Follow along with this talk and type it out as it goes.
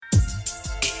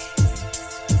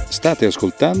State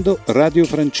ascoltando Radio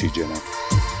Francigena,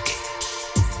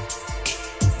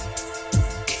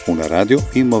 una radio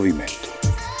in movimento.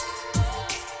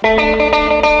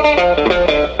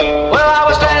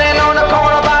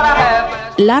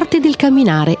 L'arte del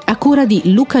camminare, a cura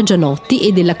di Luca Gianotti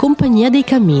e della Compagnia dei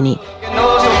Cammini.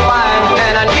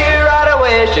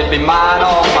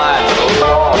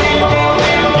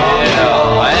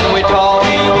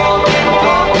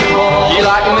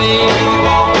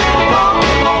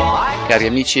 Cari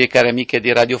amici e cari amiche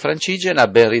di Radio Francigena,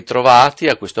 ben ritrovati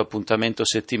a questo appuntamento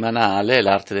settimanale,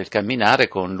 l'arte del camminare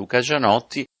con Luca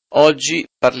Gianotti. Oggi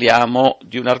parliamo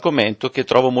di un argomento che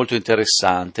trovo molto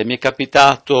interessante. Mi è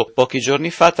capitato pochi giorni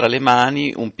fa tra le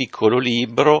mani un piccolo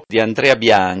libro di Andrea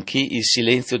Bianchi, Il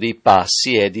silenzio dei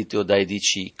passi, edito da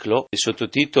Ediciclo. Il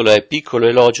sottotitolo è Piccolo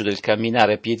elogio del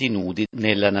camminare a piedi nudi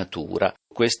nella natura.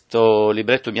 Questo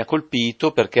libretto mi ha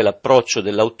colpito perché l'approccio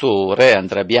dell'autore,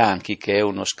 Andrea Bianchi, che è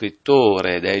uno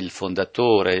scrittore ed è il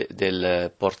fondatore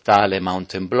del portale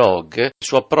Mountain Blog, il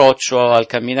suo approccio al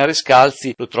camminare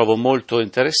scalzi lo trovo molto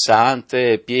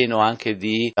interessante, pieno anche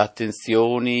di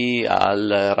attenzioni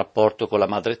al rapporto con la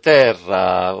madre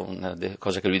terra, una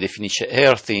cosa che lui definisce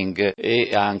earthing, e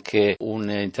anche un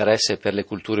interesse per le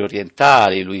culture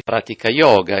orientali. Lui pratica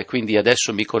yoga e quindi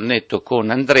adesso mi connetto con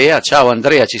Andrea. Ciao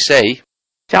Andrea, ci sei?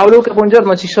 Ciao Luca,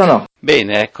 buongiorno, ci sono.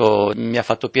 Bene, ecco, mi ha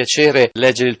fatto piacere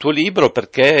leggere il tuo libro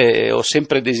perché ho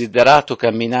sempre desiderato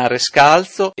camminare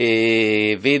scalzo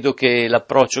e vedo che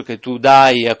l'approccio che tu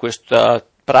dai a questa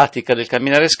pratica del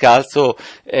camminare scalzo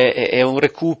è un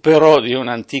recupero di un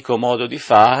antico modo di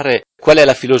fare. Qual è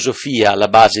la filosofia alla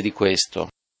base di questo?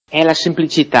 È la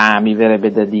semplicità, mi verrebbe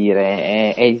da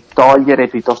dire, è il togliere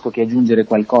piuttosto che aggiungere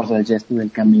qualcosa al gesto del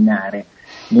camminare.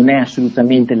 Non è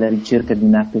assolutamente la ricerca di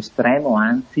un atto estremo,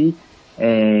 anzi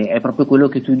è proprio quello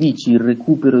che tu dici, il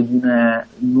recupero di un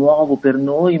nuovo per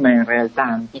noi, ma in realtà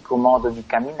antico modo di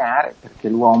camminare, perché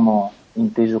l'uomo,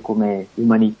 inteso come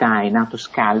umanità, è nato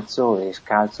scalzo e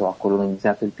scalzo ha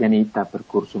colonizzato il pianeta, ha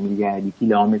percorso migliaia di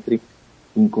chilometri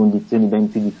in condizioni ben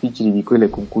più difficili di quelle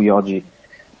con cui oggi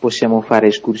possiamo fare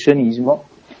escursionismo.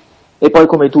 E poi,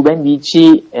 come tu ben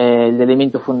dici,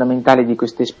 l'elemento fondamentale di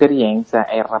questa esperienza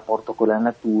è il rapporto con la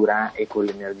natura e con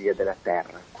l'energia della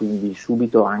terra. Quindi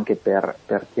subito, anche per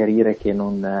chiarire che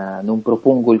non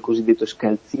propongo il cosiddetto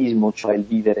scalzismo, cioè il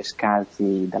vivere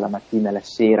scalzi dalla mattina alla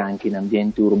sera anche in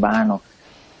ambiente urbano,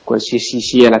 qualsiasi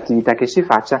sia l'attività che si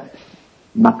faccia,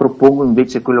 ma propongo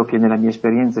invece quello che nella mia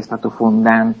esperienza è stato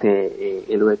fondante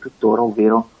e lo è tuttora,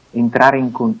 ovvero entrare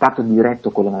in contatto diretto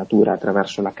con la natura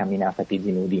attraverso la camminata a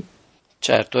piedi nudi.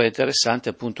 Certo, è interessante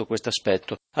appunto questo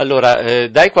aspetto. Allora,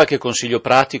 dai qualche consiglio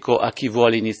pratico a chi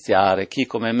vuole iniziare, chi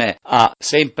come me ha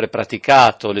sempre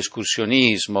praticato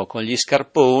l'escursionismo con gli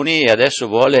scarponi e adesso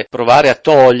vuole provare a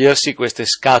togliersi queste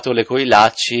scatole coi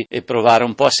lacci e provare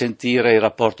un po' a sentire il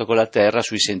rapporto con la terra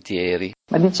sui sentieri.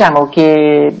 Ma diciamo che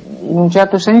in un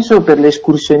certo senso per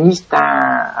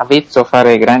l'escursionista avvezzo a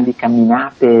fare grandi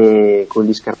camminate con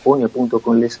gli scarponi, appunto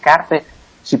con le scarpe,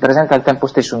 si presenta al tempo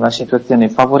stesso una situazione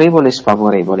favorevole e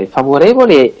sfavorevole.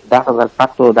 Favorevole data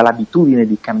dall'abitudine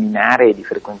di camminare e di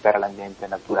frequentare l'ambiente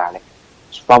naturale.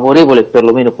 Sfavorevole,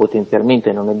 perlomeno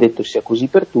potenzialmente, non è detto sia così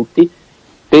per tutti,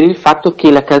 per il fatto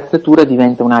che la calzatura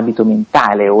diventa un abito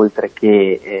mentale oltre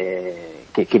che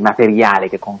materiale,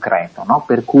 che concreto, no?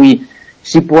 Per cui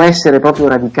si può essere proprio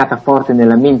radicata forte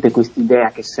nella mente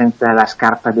quest'idea che senza la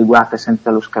scarpa adeguata,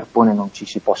 senza lo scarpone non ci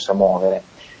si possa muovere.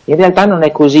 In realtà non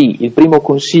è così. Il primo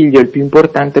consiglio, il più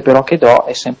importante però che do,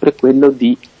 è sempre quello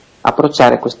di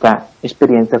approcciare questa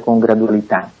esperienza con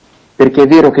gradualità, perché è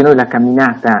vero che noi la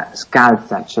camminata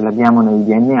scalza ce l'abbiamo nel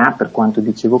DNA, per quanto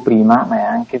dicevo prima, ma è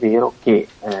anche vero che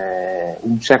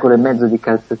un secolo e mezzo di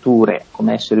calzature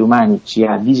come esseri umani ci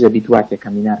ha disabituati a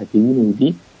camminare a piedi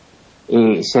nudi,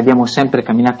 e se abbiamo sempre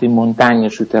camminato in montagna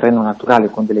sul terreno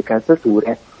naturale con delle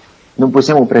calzature, non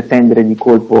possiamo pretendere di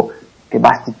colpo che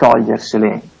basti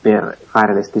togliersele per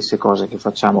fare le stesse cose che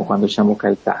facciamo quando siamo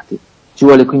calzati. Ci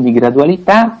vuole quindi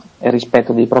gradualità,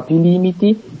 rispetto dei propri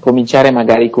limiti, cominciare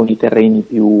magari con i terreni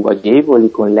più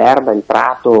agevoli, con l'erba, il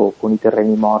prato, con i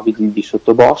terreni morbidi di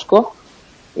sottobosco,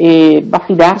 e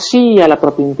affidarsi alla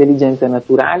propria intelligenza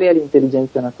naturale e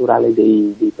all'intelligenza naturale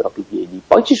dei propri piedi.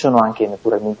 Poi ci sono anche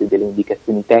naturalmente delle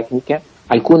indicazioni tecniche,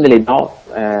 alcune le do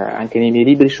anche nei miei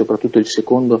libri, soprattutto il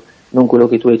secondo non quello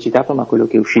che tu hai citato, ma quello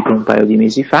che è uscito un paio di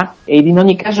mesi fa, ed in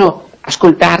ogni caso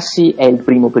ascoltarsi è il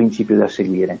primo principio da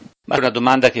seguire. Ma è una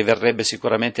domanda che verrebbe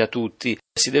sicuramente a tutti.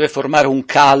 Si deve formare un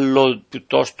callo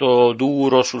piuttosto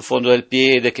duro sul fondo del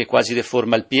piede che quasi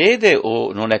deforma il piede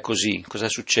o non è così? Cosa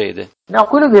succede? No,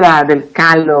 quello del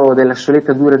callo, della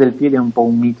soletta dura del piede è un po'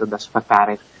 un mito da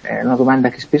sfatare. È una domanda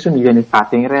che spesso mi viene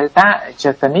fatta. In realtà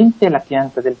certamente la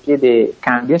pianta del piede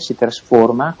cambia, si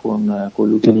trasforma con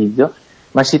l'utilizzo,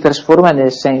 ma si trasforma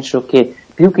nel senso che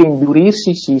più che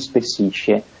indurirsi si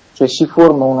ispessisce. Cioè si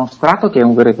forma uno strato che è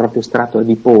un vero e proprio strato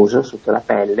adiposo sotto la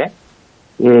pelle,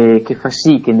 che fa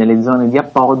sì che nelle zone di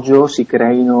appoggio si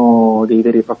creino dei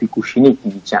veri e propri cuscinetti,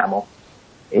 diciamo,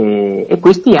 e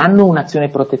questi hanno un'azione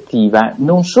protettiva,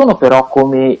 non sono però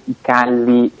come i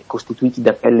calli costituiti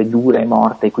da pelle dura e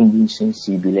morta e quindi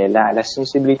insensibile, la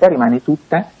sensibilità rimane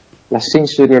tutta, la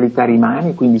sensorialità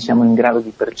rimane, quindi siamo in grado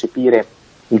di percepire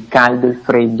il caldo, il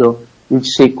freddo, il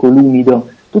secco, l'umido,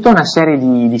 tutta una serie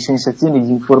di sensazioni, di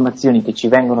informazioni che ci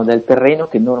vengono dal terreno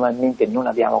che normalmente non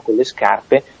abbiamo con le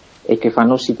scarpe e che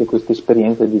fanno sì che questa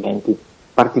esperienza diventi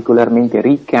particolarmente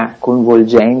ricca,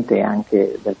 coinvolgente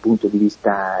anche dal punto di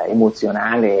vista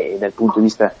emozionale e dal punto di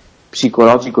vista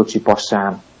psicologico ci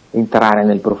possa entrare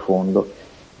nel profondo.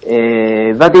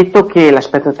 Va detto che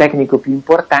l'aspetto tecnico più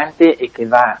importante e che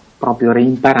va proprio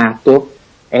reimparato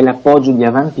è l'appoggio di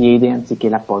avampiede anziché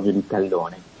l'appoggio di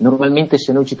tallone. Normalmente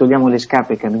se noi ci togliamo le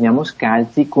scarpe e camminiamo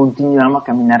scalzi, continuiamo a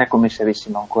camminare come se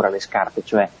avessimo ancora le scarpe,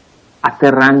 cioè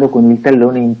atterrando con il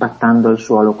tallone e impattando al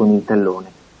suolo con il tallone.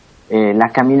 La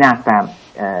camminata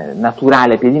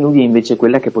naturale a piedi nudi è invece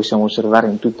quella che possiamo osservare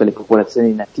in tutte le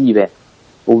popolazioni native,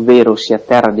 ovvero si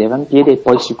atterra di avampiede e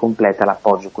poi si completa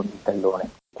l'appoggio con il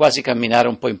tallone. Quasi camminare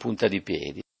un po' in punta di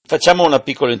piedi. Facciamo un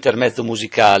piccolo intermezzo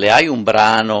musicale. Hai un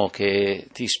brano che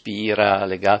ti ispira,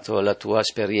 legato alla tua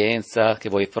esperienza, che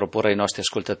vuoi proporre ai nostri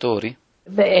ascoltatori?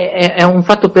 È un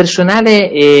fatto personale,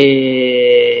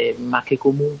 ma che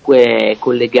comunque è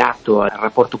collegato al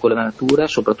rapporto con la natura,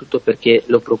 soprattutto perché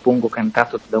lo propongo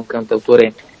cantato da un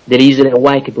cantautore delle isole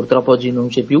Hawaii che purtroppo oggi non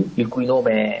c'è più, il cui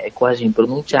nome è quasi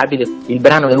impronunciabile. Il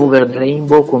brano è Over the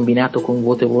Rainbow combinato con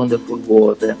What a Wonderful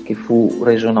World, che fu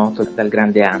reso noto dal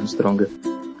grande Armstrong.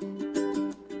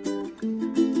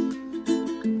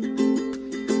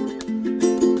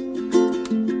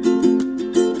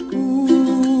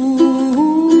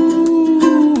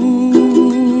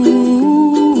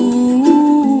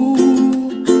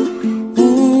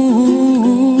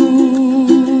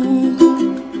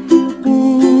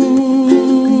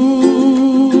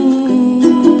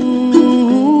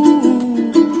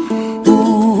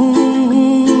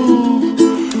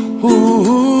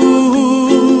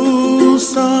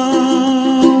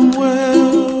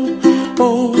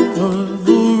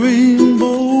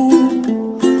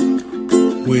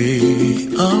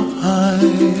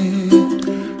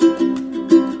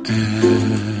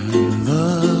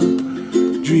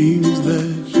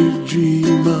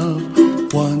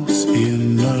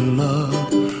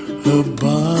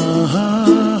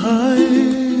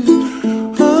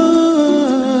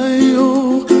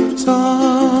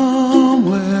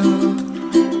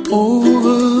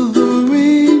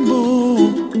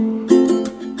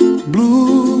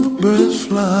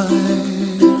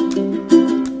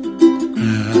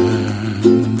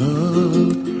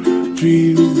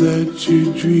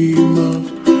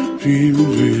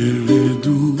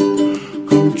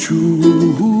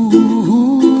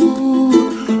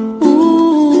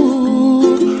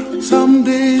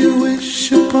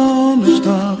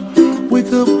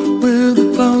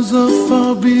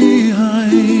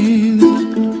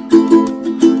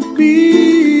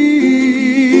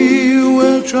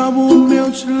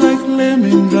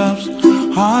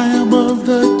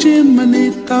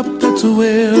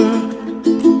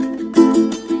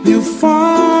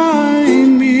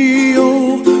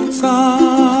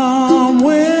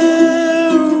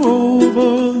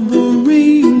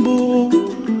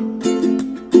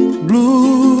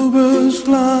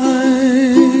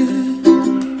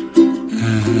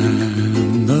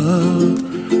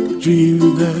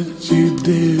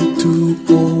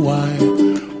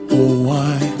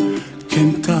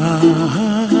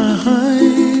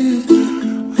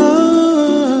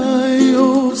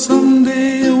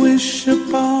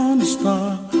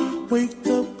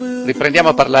 Riprendiamo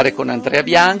a parlare con Andrea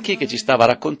Bianchi, che ci stava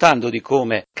raccontando di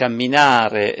come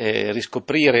camminare e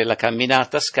riscoprire la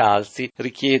camminata scalzi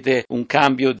richiede un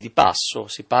cambio di passo,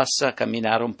 si passa a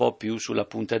camminare un po' più sulla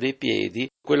punta dei piedi.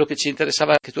 Quello che ci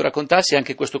interessava che tu raccontassi è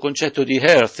anche questo concetto di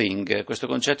earthing, questo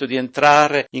concetto di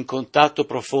entrare in contatto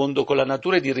profondo con la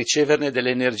natura e di riceverne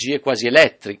delle energie quasi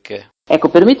elettriche. Ecco,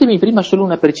 permettimi prima solo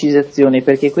una precisazione,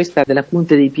 perché questa della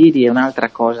punta dei piedi è un'altra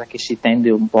cosa che si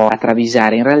tende un po' a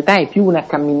travisare. In realtà è più una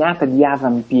camminata di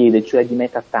avampiede, cioè di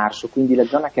metatarso, quindi la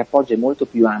zona che appoggia è molto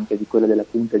più ampia di quella della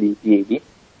punta dei piedi,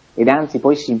 ed anzi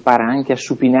poi si impara anche a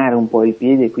supinare un po' i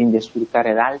piedi e quindi a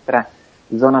sfruttare l'altra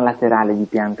zona laterale di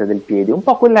pianta del piede, un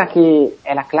po' quella che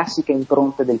è la classica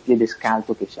impronta del piede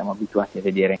scalzo che siamo abituati a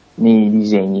vedere nei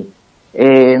disegni.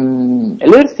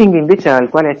 L'earthing invece al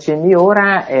quale accenni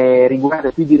ora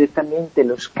riguarda più direttamente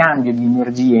lo scambio di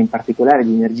energie, in particolare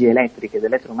di energia elettrica ed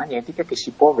elettromagnetica, che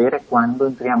si può avere quando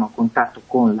entriamo a contatto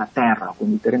con la terra, con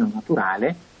il terreno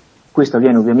naturale. Questo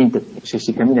avviene ovviamente se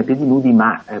si cammina a piedi nudi,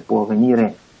 ma può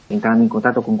avvenire entrando in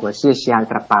contatto con qualsiasi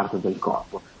altra parte del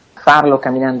corpo. Farlo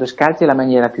camminando scalzi è la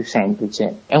maniera più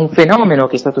semplice. È un fenomeno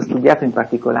che è stato studiato in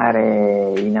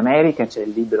particolare in America, c'è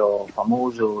il libro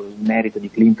famoso in merito di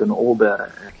Clinton Ober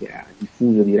che ha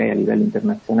diffuso, direi, a livello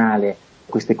internazionale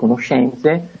queste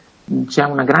conoscenze. C'è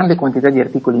una grande quantità di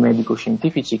articoli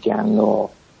medico-scientifici che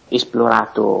hanno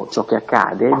esplorato ciò che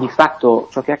accade. Di fatto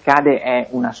ciò che accade è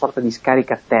una sorta di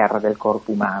scarica a terra del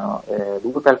corpo umano,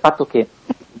 dovuta al fatto che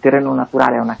il terreno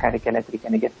naturale ha una carica elettrica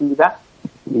negativa,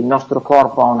 il nostro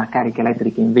corpo ha una carica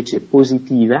elettrica invece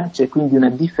positiva, c'è quindi una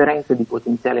differenza di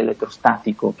potenziale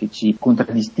elettrostatico che ci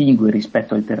contraddistingue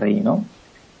rispetto al terreno.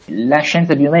 La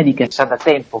scienza biomedica sa da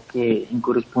tempo che in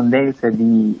corrispondenza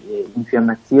di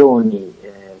infiammazioni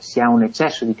si ha un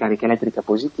eccesso di carica elettrica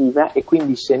positiva, e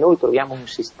quindi se noi troviamo un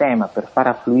sistema per far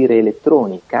affluire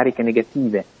elettroni, cariche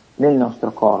negative nel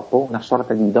nostro corpo, una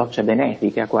sorta di doccia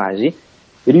benefica quasi,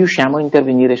 riusciamo a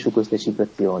intervenire su queste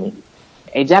situazioni.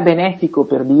 È già benefico,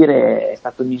 per dire, è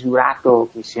stato misurato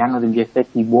che si hanno degli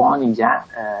effetti buoni già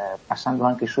passando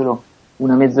anche solo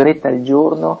una mezz'oretta al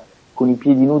giorno con i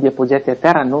piedi nudi appoggiati a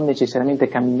terra, non necessariamente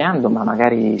camminando, ma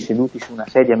magari seduti su una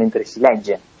sedia mentre si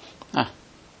legge.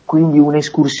 Quindi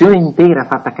un'escursione intera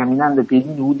fatta camminando a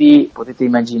piedi nudi, potete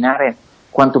immaginare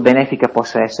quanto benefica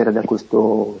possa essere da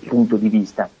questo punto di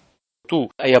vista. Tu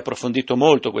hai approfondito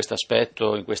molto questo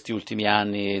aspetto in questi ultimi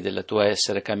anni del tuo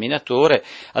essere camminatore,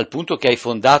 al punto che hai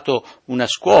fondato una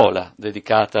scuola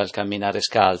dedicata al camminare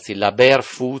scalzi, la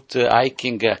Barefoot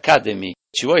Hiking Academy.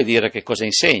 Ci vuoi dire che cosa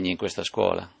insegni in questa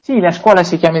scuola? Sì, la scuola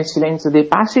si chiama Il silenzio dei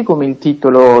passi, come il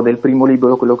titolo del primo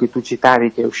libro, quello che tu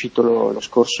citavi, che è uscito lo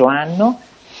scorso anno.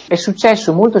 È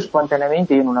successo molto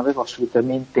spontaneamente, io non avevo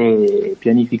assolutamente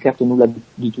pianificato nulla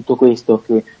di tutto questo,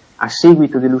 che a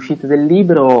seguito dell'uscita del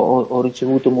libro ho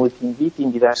ricevuto molti inviti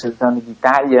in diverse zone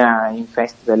d'Italia, in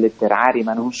festival letterari,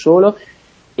 ma non solo,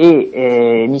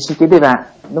 e mi si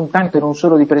chiedeva non tanto e non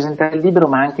solo di presentare il libro,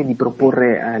 ma anche di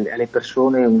proporre alle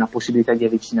persone una possibilità di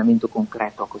avvicinamento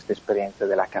concreto a questa esperienza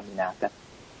della camminata.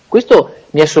 Questo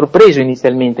mi ha sorpreso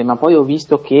inizialmente, ma poi ho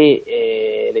visto che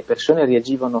le persone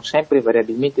reagivano sempre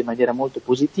variabilmente in maniera molto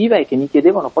positiva e che mi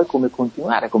chiedevano poi come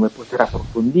continuare, come poter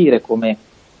approfondire, come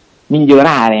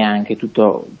migliorare anche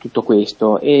tutto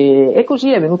questo, e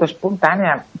così è venuta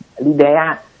spontanea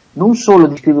l'idea non solo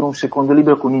di scrivere un secondo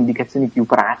libro con indicazioni più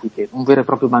pratiche, un vero e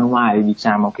proprio manuale,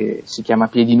 diciamo, che si chiama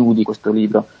Piedi Nudi questo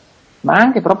libro, ma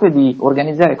anche proprio di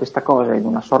organizzare questa cosa in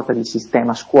una sorta di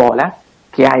sistema scuola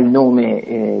che ha il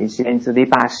nome Il silenzio dei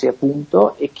passi,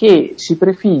 appunto, e che si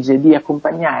prefigge di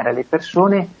accompagnare le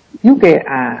persone più che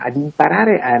ad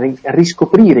imparare a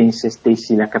riscoprire in se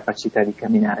stessi la capacità di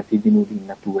camminare a piedi nudi in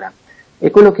natura. E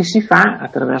quello che si fa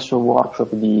attraverso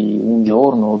workshop di un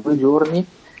giorno o 2 giorni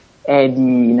è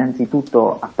di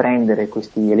innanzitutto apprendere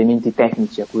questi elementi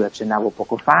tecnici a cui accennavo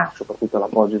poco fa, soprattutto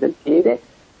l'appoggio del piede,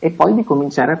 e poi di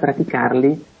cominciare a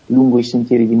praticarli lungo i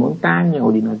sentieri di montagna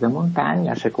o di mezza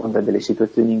montagna, a seconda delle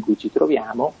situazioni in cui ci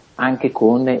troviamo, anche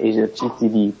con esercizi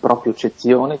di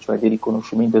propriocezione, cioè di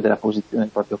riconoscimento della posizione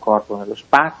del proprio corpo nello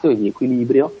spazio e di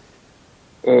equilibrio,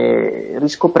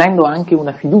 riscoprendo anche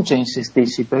una fiducia in se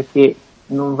stessi, perché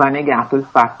non va negato il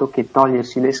fatto che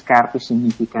togliersi le scarpe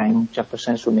significa in un certo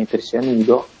senso mettersi a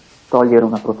nudo, togliere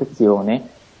una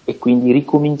protezione e quindi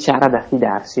ricominciare ad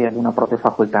affidarsi ad una propria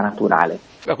facoltà naturale.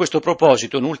 A questo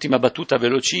proposito, un'ultima battuta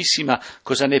velocissima,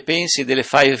 cosa ne pensi delle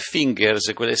Five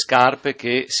Fingers, quelle scarpe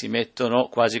che si mettono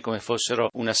quasi come fossero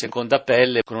una seconda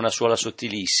pelle con una suola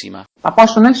sottilissima? Ma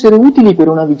possono essere utili per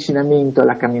un avvicinamento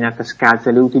alla camminata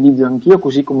scalza, le utilizzo anch'io,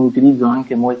 così come utilizzo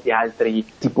anche molte altre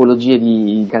tipologie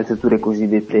di calzature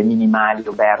cosiddette minimali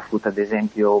o barefoot, ad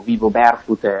esempio Vivo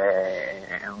Barefoot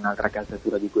è un'altra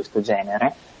calzatura di questo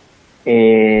genere.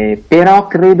 Però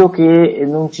credo che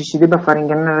non ci si debba far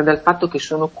ingannare dal fatto che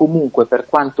sono comunque, per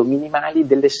quanto minimali,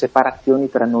 delle separazioni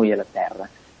tra noi e la terra.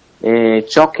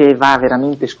 Ciò che va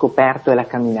veramente scoperto è la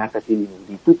camminata a piedi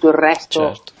nudi, tutto il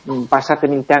resto, certo,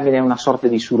 passatemi il termine, è una sorta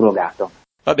di surrogato.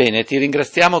 Va bene, ti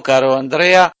ringraziamo caro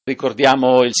Andrea,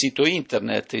 ricordiamo il sito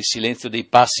internet ilsilenziodei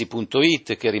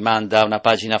passi.it che rimanda a una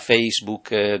pagina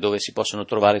Facebook dove si possono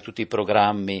trovare tutti i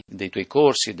programmi dei tuoi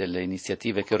corsi, delle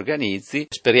iniziative che organizzi.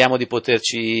 Speriamo di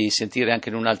poterci sentire anche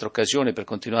in un'altra occasione per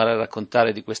continuare a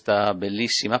raccontare di questa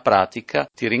bellissima pratica.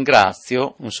 Ti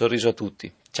ringrazio, un sorriso a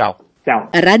tutti. Ciao. Ciao.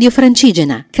 Radio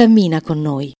Francigena, cammina con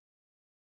noi.